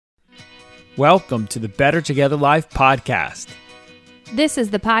Welcome to the Better Together Life podcast. This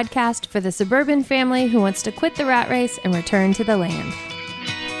is the podcast for the suburban family who wants to quit the rat race and return to the land.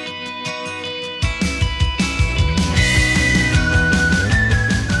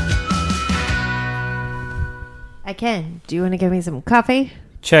 I can. Do you want to give me some coffee?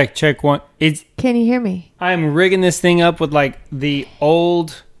 Check one. Can you hear me? I'm rigging this thing up with like the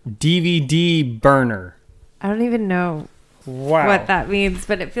old DVD burner. I don't even know what that means,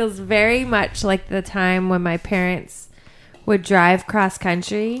 but it feels very much like the time when my parents would drive cross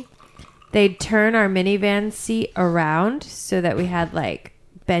country. They'd turn our minivan seat around so that we had like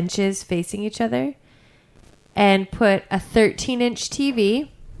benches facing each other and put a 13-inch TV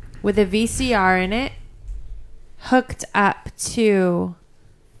with a VCR in it hooked up to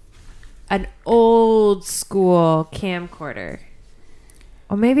an old school camcorder.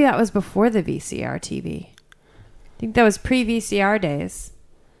 Or maybe that was before the VCR TV. I think that was pre-VCR days.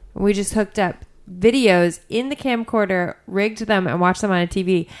 We just hooked up videos in the camcorder, rigged them, and watched them on a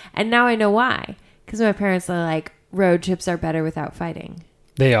TV. And now I know why. Because my parents are like, road trips are better without fighting.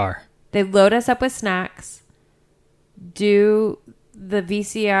 They are. They load us up with snacks, do the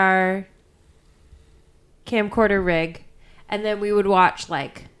VCR camcorder rig, and then we would watch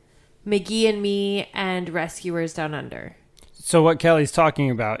like McGee and Me and Rescuers Down Under. So what Kelly's talking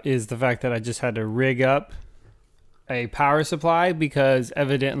about is the fact that I just had to rig up a power supply because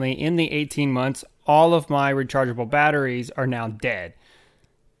evidently in the 18 months, all of my rechargeable batteries are now dead.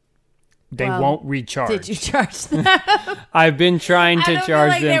 They won't recharge. Did you charge them? I've been trying to charge I don't feel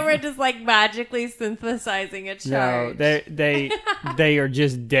like them. they were just like magically synthesizing a charge. No, they are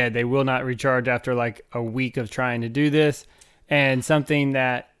just dead. They will not recharge after like a week of trying to do this. And something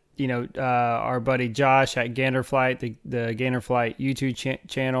that, you know, our buddy Josh at Ganderflight, the Ganderflight YouTube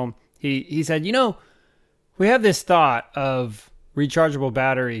channel, he said, you know, we have this thought of rechargeable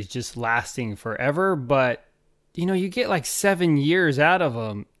batteries just lasting forever, but, you know, you get like 7 years out of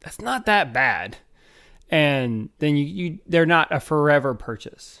them. That's not that bad. And then they're not a forever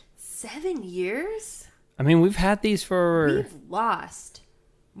purchase. 7 years? I mean, we've had these for... We've lost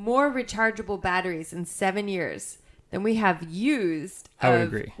more rechargeable batteries in 7 years than we have used I would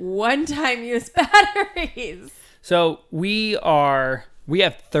agree. One-time use batteries. So we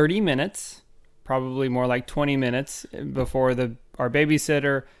have 30 minutes, probably more like 20 minutes before our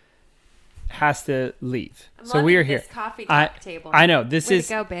babysitter has to leave. So we are here. This coffee talk table. I know this Way is.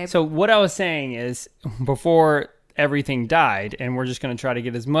 to go, babe. So what I was saying is, before everything died, and we're just going to try to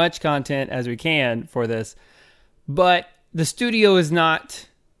get as much content as we can for this, but the studio is not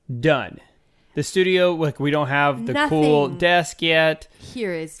done. The studio, like, we don't have the cool desk yet.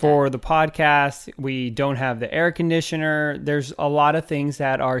 Here is for the podcast. We don't have the air conditioner. There's a lot of things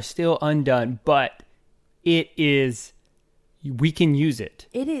that are still undone, but we can use it.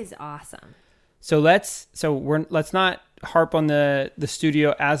 It is awesome. So let's not harp on the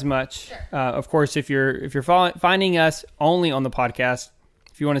studio as much. Sure. Of course, if you're finding us only on the podcast,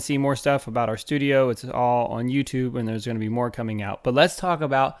 if you want to see more stuff about our studio, it's all on YouTube, and there's going to be more coming out. But let's talk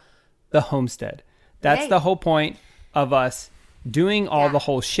about the homestead. That's the whole point of us doing all the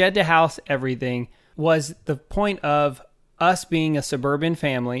whole shed to house everything. Was the point of us being a suburban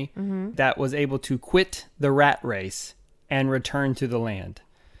family that was able to quit the rat race and return to the land.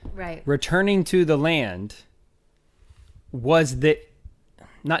 Right. Returning to the land was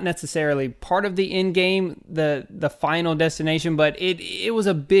not necessarily part of the end game, the final destination, but it was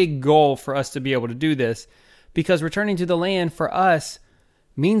a big goal for us to be able to do this, because returning to the land for us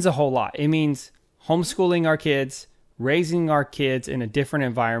means a whole lot. It means homeschooling our kids, raising our kids in a different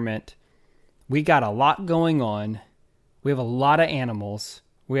environment. We got a lot going on. We have a lot of animals.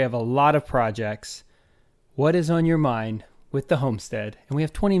 We have a lot of projects. What is on your mind with the homestead? And we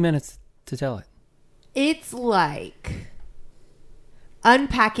have 20 minutes to tell it. It's like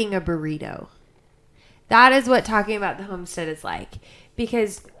unpacking a burrito. That is what talking about the homestead is like.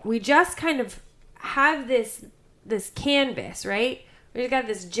 Because we just kind of have this canvas, right? We've got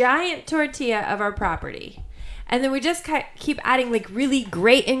this giant tortilla of our property. And then we just keep adding like really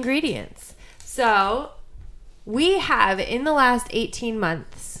great ingredients. So we have, in the last 18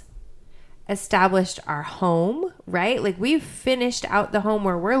 months, established our home, right? Like, we've finished out the home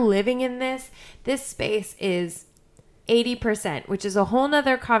where we're living in this. This space is 80%, which is a whole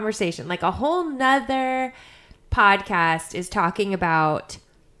nother conversation. Like, a whole nother podcast is talking about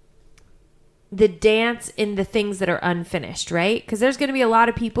the dance in the things that are unfinished, right? Because there's going to be a lot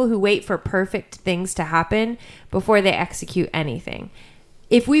of people who wait for perfect things to happen before they execute anything.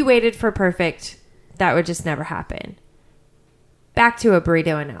 If we waited for perfect, that would just never happen. Back to a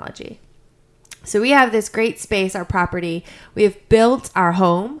burrito analogy. So we have this great space, our property. We have built our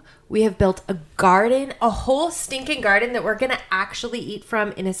home. We have built a garden, a whole stinking garden that we're going to actually eat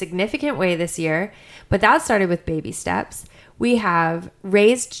from in a significant way this year. But that started with baby steps. We have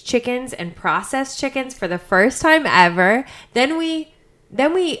raised chickens and processed chickens for the first time ever. Then we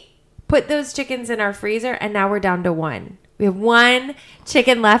put those chickens in our freezer, and now we're down to one. We have one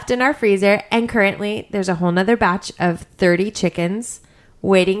chicken left in our freezer, and currently there's a whole nother batch of 30 chickens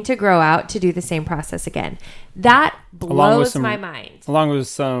waiting to grow out to do the same process again. That blows my mind. Along with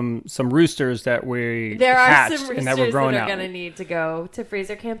some roosters that there are some roosters and that were growing that are out. going to need to go to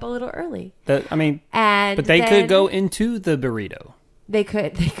freezer camp a little early. But they could go into the burrito. They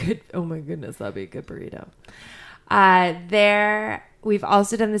could. Oh my goodness, that'd be a good burrito. We've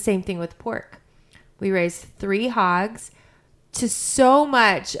also done the same thing with pork. We raised 3 hogs. To so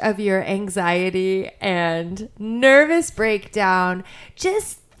much of your anxiety and nervous breakdown,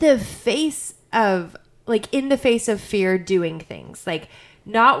 just in the face of fear, doing things, like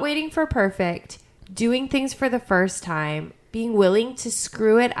not waiting for perfect, doing things for the first time, being willing to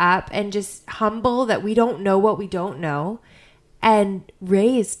screw it up, and just humble that we don't know what we don't know, and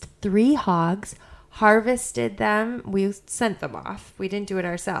raised 3 hogs, harvested them. We sent them off. We didn't do it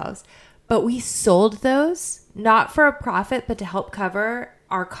ourselves. But we sold those, not for a profit, but to help cover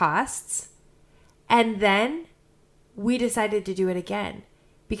our costs. And then we decided to do it again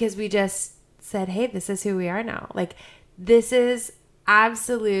because we just said, hey, this is who we are now. Like, this is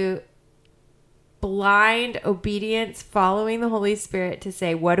absolute blind obedience, following the Holy Spirit to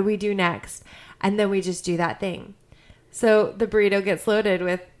say, what do we do next? And then we just do that thing. So the burrito gets loaded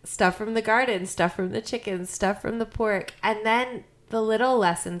with stuff from the garden, stuff from the chicken, stuff from the pork, and then the little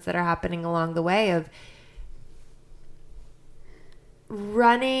lessons that are happening along the way of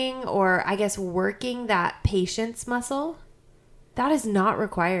running, or I guess working that patience muscle. That is not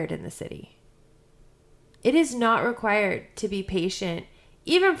required in the city. It is not required to be patient.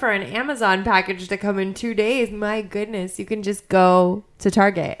 Even for an Amazon package to come in 2 days, my goodness, you can just go to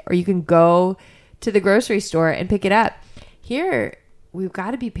Target or you can go to the grocery store and pick it up. Here, we've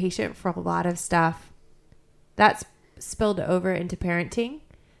got to be patient for a lot of stuff. That's spilled over into parenting.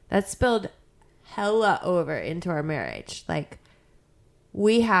 That's spilled hella over into our marriage. Like,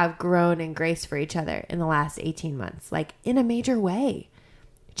 we have grown in grace for each other in the last 18 months, like in a major way.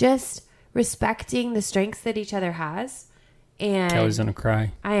 Just respecting the strengths that each other has. And Kelly's gonna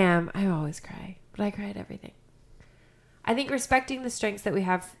cry. I am. I always cry, but I cry at everything. I think respecting the strengths that we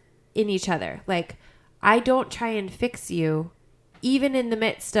have in each other. Like, I don't try and fix you, even in the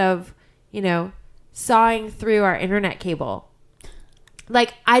midst of, sawing through our internet cable.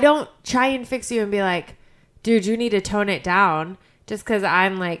 Like, I don't try and fix you and be like, dude, you need to tone it down, just because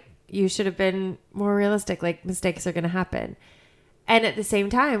I'm like, you should have been more realistic. Like, mistakes are going to happen. And at the same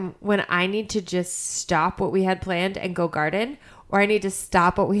time, when I need to just stop what we had planned and go garden, or I need to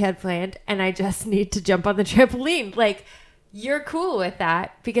stop what we had planned and I just need to jump on the trampoline, like, you're cool with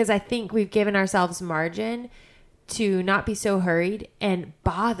that, because I think we've given ourselves margin to not be so hurried and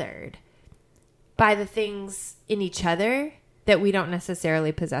bothered by the things in each other that we don't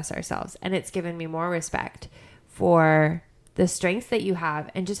necessarily possess ourselves. And it's given me more respect for the strengths that you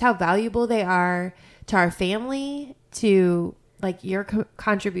have and just how valuable they are to our family, to like your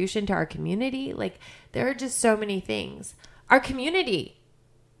contribution to our community. Like, there are just so many things. Our community.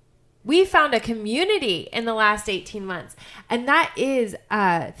 We found a community in the last 18 months. And that is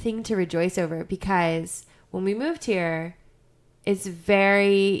a thing to rejoice over, because when we moved here, it's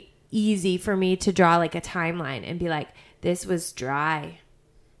very easy for me to draw like a timeline and be like, this was dry.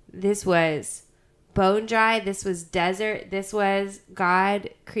 This was bone dry. This was desert. This was God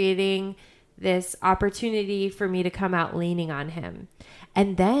creating this opportunity for me to come out leaning on him.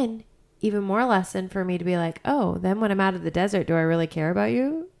 And then even more lesson for me to be like, oh, then when I'm out of the desert, do I really care about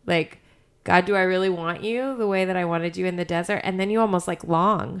you? Like, God, do I really want you the way that I wanted you in the desert? And then you almost like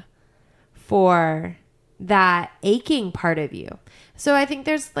long for that aching part of you. So I think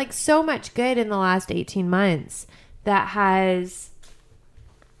there's like so much good in the last 18 months that has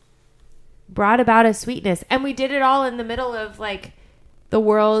brought about a sweetness. And we did it all in the middle of like the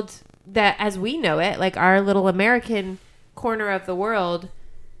world that as we know it, like our little American corner of the world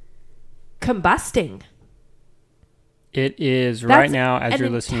combusting. It is right now as you're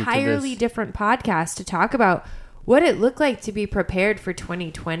listening to this. An entirely different podcast to talk about what it looked like to be prepared for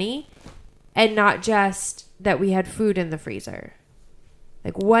 2020, and not just that we had food in the freezer.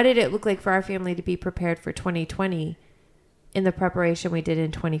 Like, what did it look like for our family to be prepared for 2020 in the preparation we did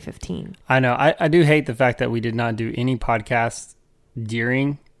in 2015? I know. I do hate the fact that we did not do any podcasts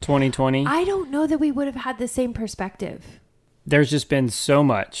during 2020. I don't know that we would have had the same perspective. There's just been so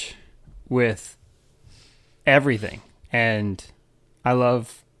much with everything. And I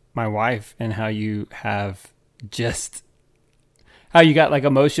love my wife and how you have just how you got like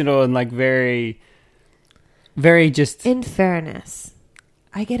emotional and like very, very just. In fairness,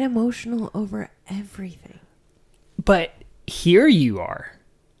 I get emotional over everything. But here you are,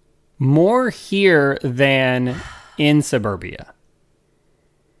 more here than in suburbia.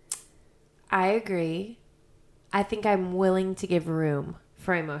 I agree. I think I'm willing to give room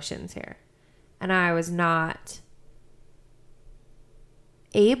for emotions here. And I was not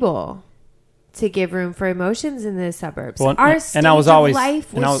able to give room for emotions in the suburbs. Well, Our and stage I was of always,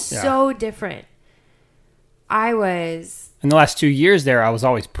 life and I was so different. I was... In the last 2 years there, I was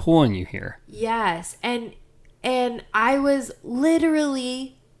always pulling you here. Yes. And I was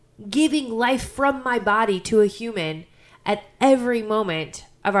literally giving life from my body to a human at every moment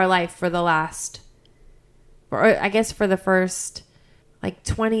of our life for the last... Or I guess for the first, like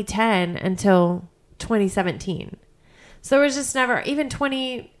 2010 until 2017. So there was just never, even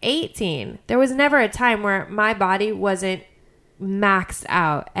 2018, there was never a time where my body wasn't maxed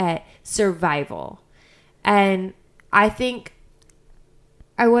out at survival. And I think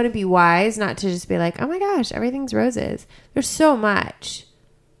I want to be wise not to just be like, oh my gosh, everything's roses. There's so much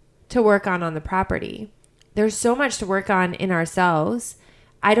to work on the property. There's so much to work on in ourselves.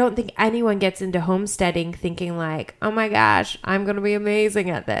 I don't think anyone gets into homesteading thinking like, oh my gosh, I'm going to be amazing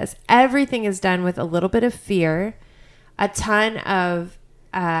at this. Everything is done with a little bit of fear, a ton of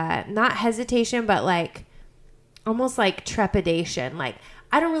not hesitation, but like almost like trepidation. Like,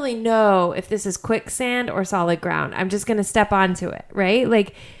 I don't really know if this is quicksand or solid ground. I'm just going to step onto it, right?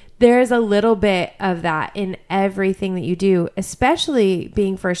 Like, there's a little bit of that in everything that you do, especially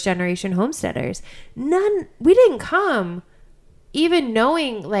being first generation homesteaders. We didn't come even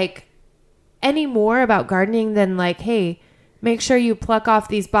knowing like any more about gardening than like, hey, make sure you pluck off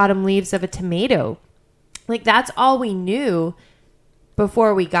these bottom leaves of a tomato. Like, that's all we knew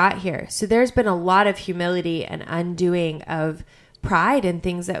before we got here. So there's been a lot of humility and undoing of pride in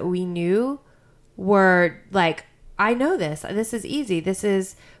things that we knew were like, I know this. This is easy. This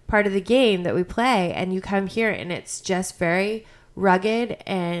is part of the game that we play. And you come here and it's just very rugged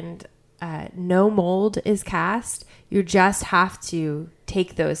and no mold is cast. You just have to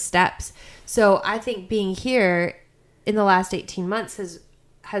take those steps. So I think being here in the last 18 months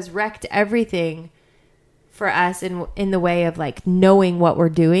has wrecked everything for us in the way of like knowing what we're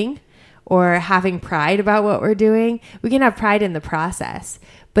doing or having pride about what we're doing. We can have pride in the process,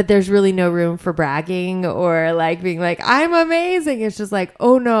 but there's really no room for bragging or like being like, I'm amazing. It's just like,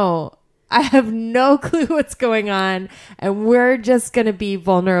 oh no, I have no clue what's going on. And we're just going to be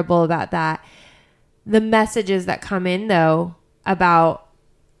vulnerable about that. The messages that come in though about,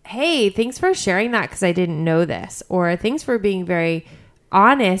 hey, thanks for sharing that because I didn't know this, or thanks for being very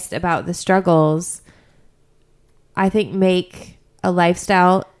honest about the struggles, I think make a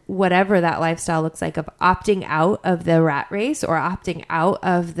lifestyle, whatever that lifestyle looks like, of opting out of the rat race or opting out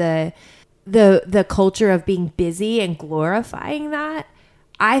of the culture of being busy and glorifying that.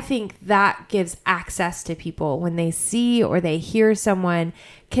 I think that gives access to people when they see or they hear someone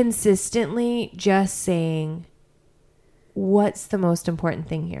consistently just saying, what's the most important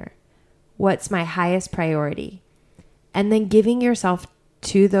thing here? What's my highest priority? And then giving yourself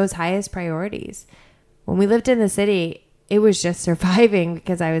to those highest priorities. When we lived in the city, it was just surviving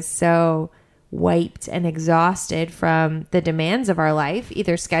because I was so wiped and exhausted from the demands of our life,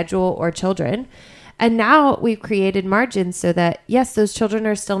 either schedule or children. And now we've created margins so that, yes, those children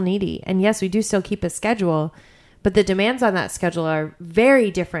are still needy. And yes, we do still keep a schedule, but the demands on that schedule are very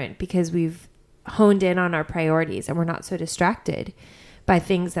different because we've honed in on our priorities and we're not so distracted by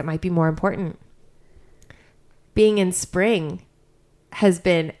things that might be more important. Being in spring has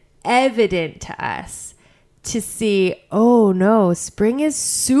been evident to us to see, oh no, spring is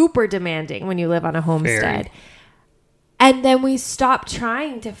super demanding when you live on a homestead. Very. And then we stop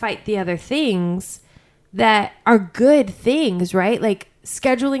trying to fight the other things that are good things, right? Like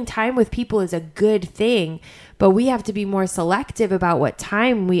scheduling time with people is a good thing, but we have to be more selective about what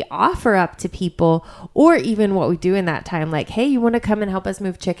time we offer up to people or even what we do in that time. Like, hey, you want to come and help us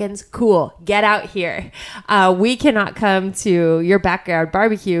move chickens? Cool. Get out here. We cannot come to your backyard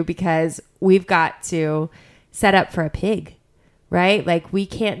barbecue because we've got to set up for a pig, right? Like we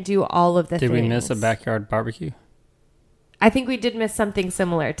can't do all of the things. Did we miss a backyard barbecue? I think we did miss something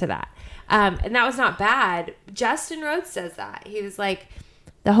similar to that. And that was not bad. Justin Rhodes says that. He was like,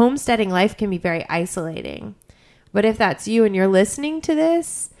 the homesteading life can be very isolating. But if that's you and you're listening to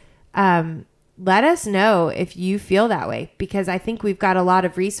this, let us know if you feel that way. Because I think we've got a lot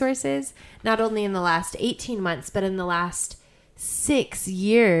of resources, not only in the last 18 months, but in the last 6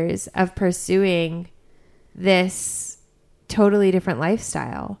 years of pursuing this totally different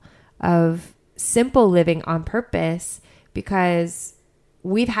lifestyle of simple living on purpose, because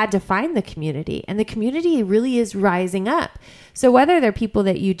we've had to find the community, and the community really is rising up. So whether they're people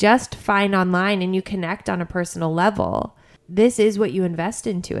that you just find online and you connect on a personal level, this is what you invest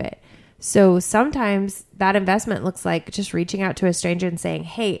into it. So sometimes that investment looks like just reaching out to a stranger and saying,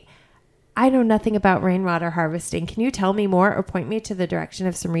 hey, I know nothing about rainwater harvesting. Can you tell me more or point me to the direction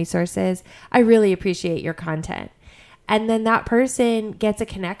of some resources? I really appreciate your content. And then that person gets a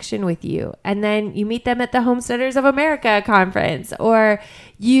connection with you. And then you meet them at the Homesteaders of America conference, or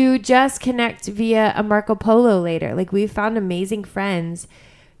you just connect via a Marco Polo later. Like, we've found amazing friends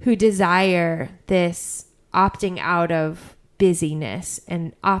who desire this opting out of busyness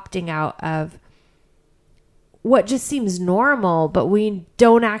and opting out of what just seems normal, but we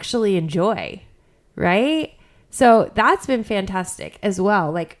don't actually enjoy, right? So that's been fantastic as well.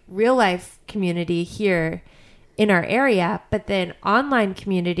 Like, real life community here in our area, but then online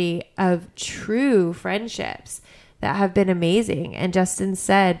community of true friendships that have been amazing. And Justin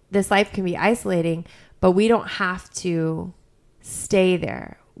said, this life can be isolating, but we don't have to stay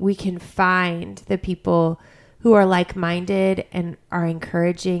there. We can find the people who are like-minded and are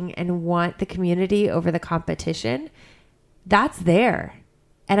encouraging and want the community over the competition. That's there.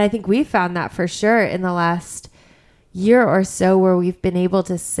 And I think we found that for sure in the last year or so, where we've been able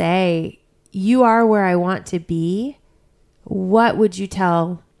to say, you are where I want to be. What would you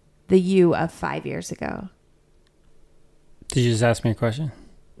tell the you of 5 years ago? Did you just ask me a question?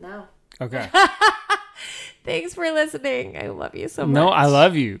 No. Okay. Thanks for listening. I love you so much. No, I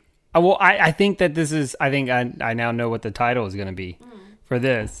love you. Well, I think that this is, I think I now know what the title is going to be for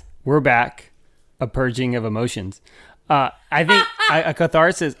this. We're back, a purging of emotions. I think a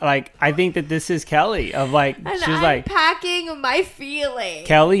catharsis, like, I think that this is Kelly of like, and she's like, unpacking my feelings.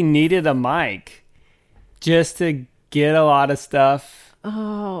 Kelly needed a mic just to get a lot of stuff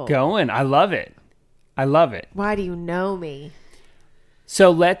going. I love it. I love it. Why do you know me?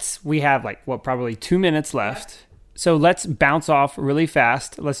 So we have like, probably 2 minutes left. So let's bounce off really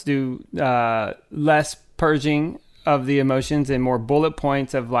fast. Let's do less purging of the emotions and more bullet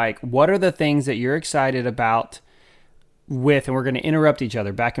points of like, what are the things that you're excited about with, and we're going to interrupt each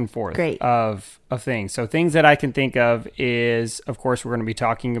other back and forth. Great. of things. So things that I can think of is, of course, we're going to be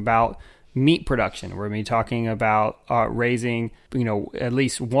talking about meat production. We're going to be talking about raising, at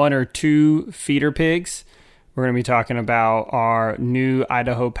least 1 or 2 feeder pigs. We're going to be talking about our new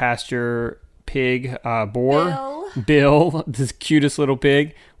Idaho pasture pig, Bill, this cutest little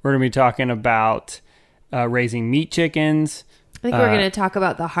pig. We're going to be talking about raising meat chickens. I think we're going to talk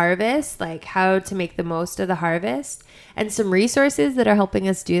about the harvest, like how to make the most of the harvest, and some resources that are helping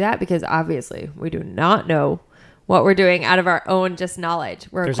us do that, because obviously we do not know what we're doing out of our own just knowledge.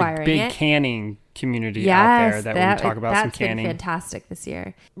 We're acquiring it. There's a big canning community out there that we're going to talk about some canning. That's been fantastic this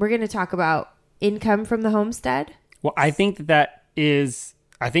year. We're going to talk about income from the homestead. Well, I think we're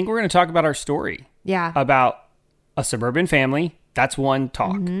going to talk about our story. Yeah. About a suburban family. That's one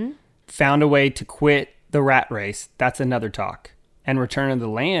talk. Mm-hmm. Found a way to quit the rat race. That's another talk. And return of the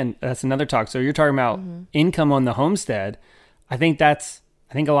land. That's another talk. So you're talking about income on the homestead. I think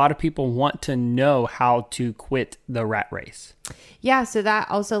a lot of people want to know how to quit the rat race. Yeah. So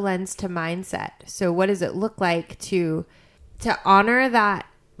that also lends to mindset. So what does it look like to honor that,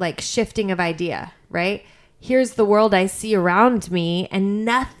 like, shifting of idea, right? Here's the world I see around me, and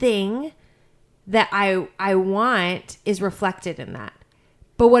nothing that I want is reflected in that.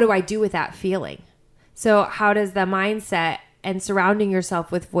 But what do I do with that feeling? So how does the mindset and surrounding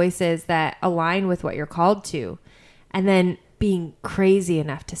yourself with voices that align with what you're called to, and then being crazy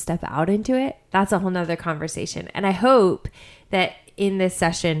enough to step out into it, that's a whole nother conversation. And I hope that in this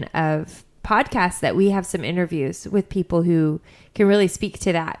session of podcasts that we have some interviews with people who can really speak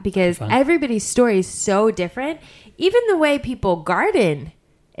to that, because everybody's story is so different. Even the way people garden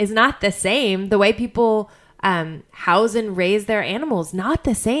is not the same. The way people house and raise their animals, not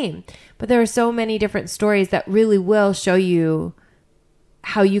the same. But there are so many different stories that really will show you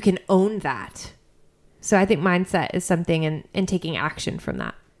how you can own that. So I think mindset is something, and taking action from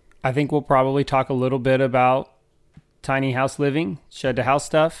that. I think we'll probably talk a little bit about tiny house living, shed to house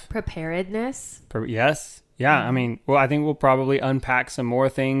stuff. Preparedness. Yes. Yeah. I mean, I think we'll probably unpack some more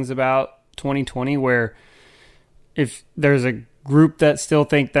things about 2020, where if there's a group that still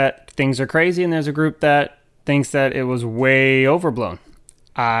think that things are crazy, and there's a group that thinks that it was way overblown.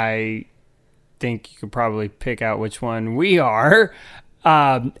 I think you could probably pick out which one we are.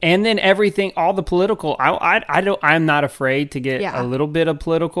 And then everything, all the political, I'm not afraid to get a little bit of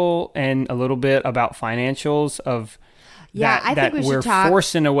political and a little bit about financials of Yeah, I think we should we're talk.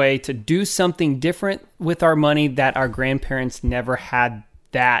 forced in a way to do something different with our money that our grandparents never had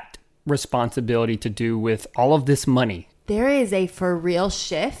that responsibility to do with all of this money. There is a for real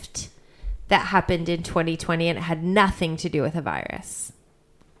shift that happened in 2020 and it had nothing to do with a virus.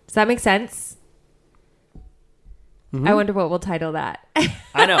 Does that make sense? I wonder what we'll title that.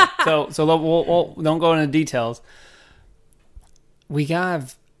 I know. So we'll don't go into details. We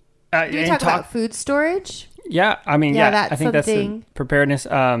got. Can we talk about food storage? Yeah, I mean, Yeah, yeah, that's I think that's the something- preparedness.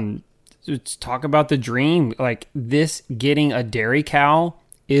 Let's talk about the dream. Like this, getting a dairy cow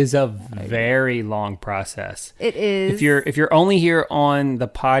is a very long process. It is. If you're only here on the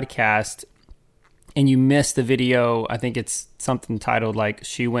podcast and you missed the video, I think it's something titled like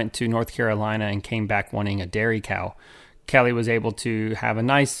she went to North Carolina and came back wanting a dairy cow. Kelly was able to have a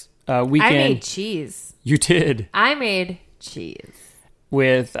nice weekend. I made cheese. You did. I made cheese.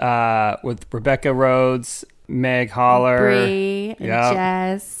 With Rebecca Rhodes, Meg Holler, Bree and Yep.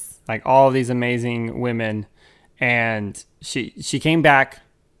 Jess. like all of these amazing women, and she came back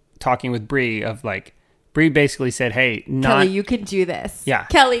talking with Bree of like, Bree basically said, "Hey, Kelly, you can do this. Yeah.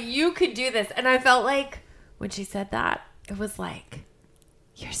 Kelly, you can do this." And I felt like when she said that, it was like,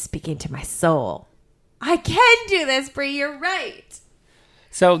 you're speaking to my soul. I can do this, Bree. You're right.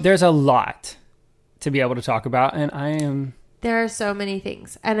 So there's a lot to be able to talk about, and I am. There are so many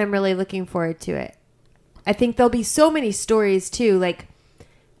things, and I'm really looking forward to it. I think there'll be so many stories too. Like,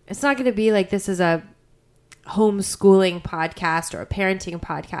 it's not going to be like this is a homeschooling podcast or a parenting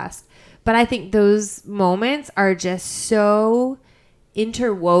podcast, but I think those moments are just so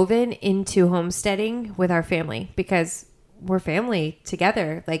interwoven into homesteading with our family because we're family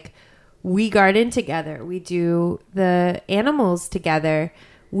together. Like, we garden together, we do the animals together,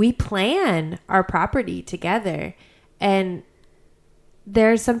 we plan our property together, and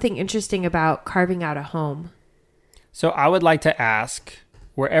there's something interesting about carving out a home. So I would like to ask,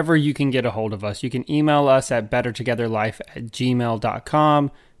 wherever you can get a hold of us, you can email us at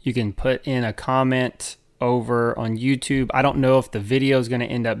bettertogetherlife@gmail.com. You can put in a comment over on YouTube. I don't know if the video is going to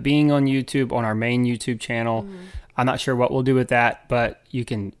end up being on YouTube, on our main YouTube channel. I'm not sure what we'll do with that, but you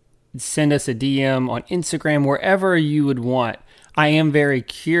can send us a DM on Instagram, wherever you would want. I am very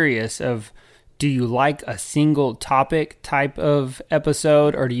curious of, do you like a single topic type of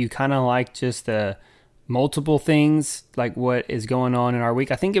episode, or do you kind of like just the multiple things, like what is going on in our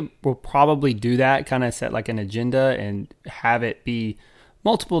week? I think it will probably do that, kind of set like an agenda and have it be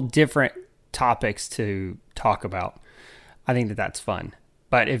multiple different topics to talk about. I think that that's fun.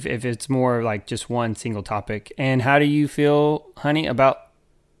 But if it's more like just one single topic. And how do you feel, honey, about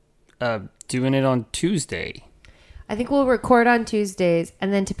doing it on Tuesday? I think we'll record on Tuesdays,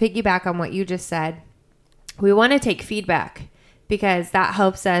 and then to piggyback on what you just said, we want to take feedback because that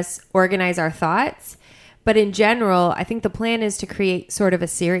helps us organize our thoughts. But in general, I think the plan is to create sort of a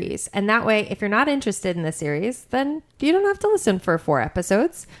series. And that way, if you're not interested in the series, then you don't have to listen for 4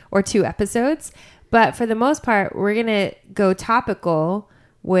 episodes or 2 episodes. But for the most part, we're going to go topical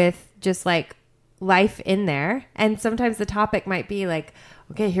with just like life in there. And sometimes the topic might be like,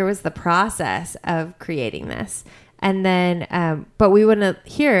 okay, here was the process of creating this. And then, but we want to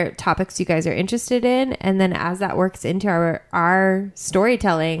hear topics you guys are interested in. And then as that works into our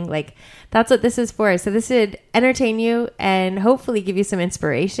storytelling, like that's what this is for. So this should entertain you and hopefully give you some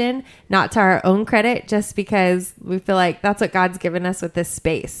inspiration, not to our own credit, just because we feel like that's what God's given us with this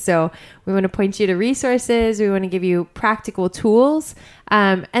space. So we want to point you to resources. We want to give you practical tools.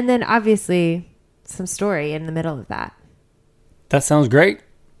 And then obviously some story in the middle of that. That sounds great.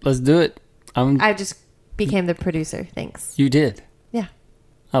 Let's do it. I just became the producer. Thanks. You did. Yeah.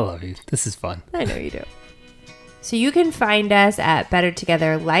 I love you. This is fun. I know you do. So you can find us at Better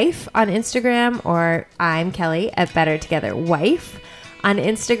Together Life on Instagram, or I'm Kelly at Better Together Wife on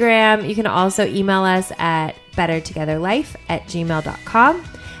Instagram. You can also email us at bettertogetherlife@gmail.com,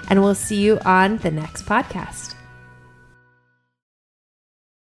 and we'll see you on the next podcast.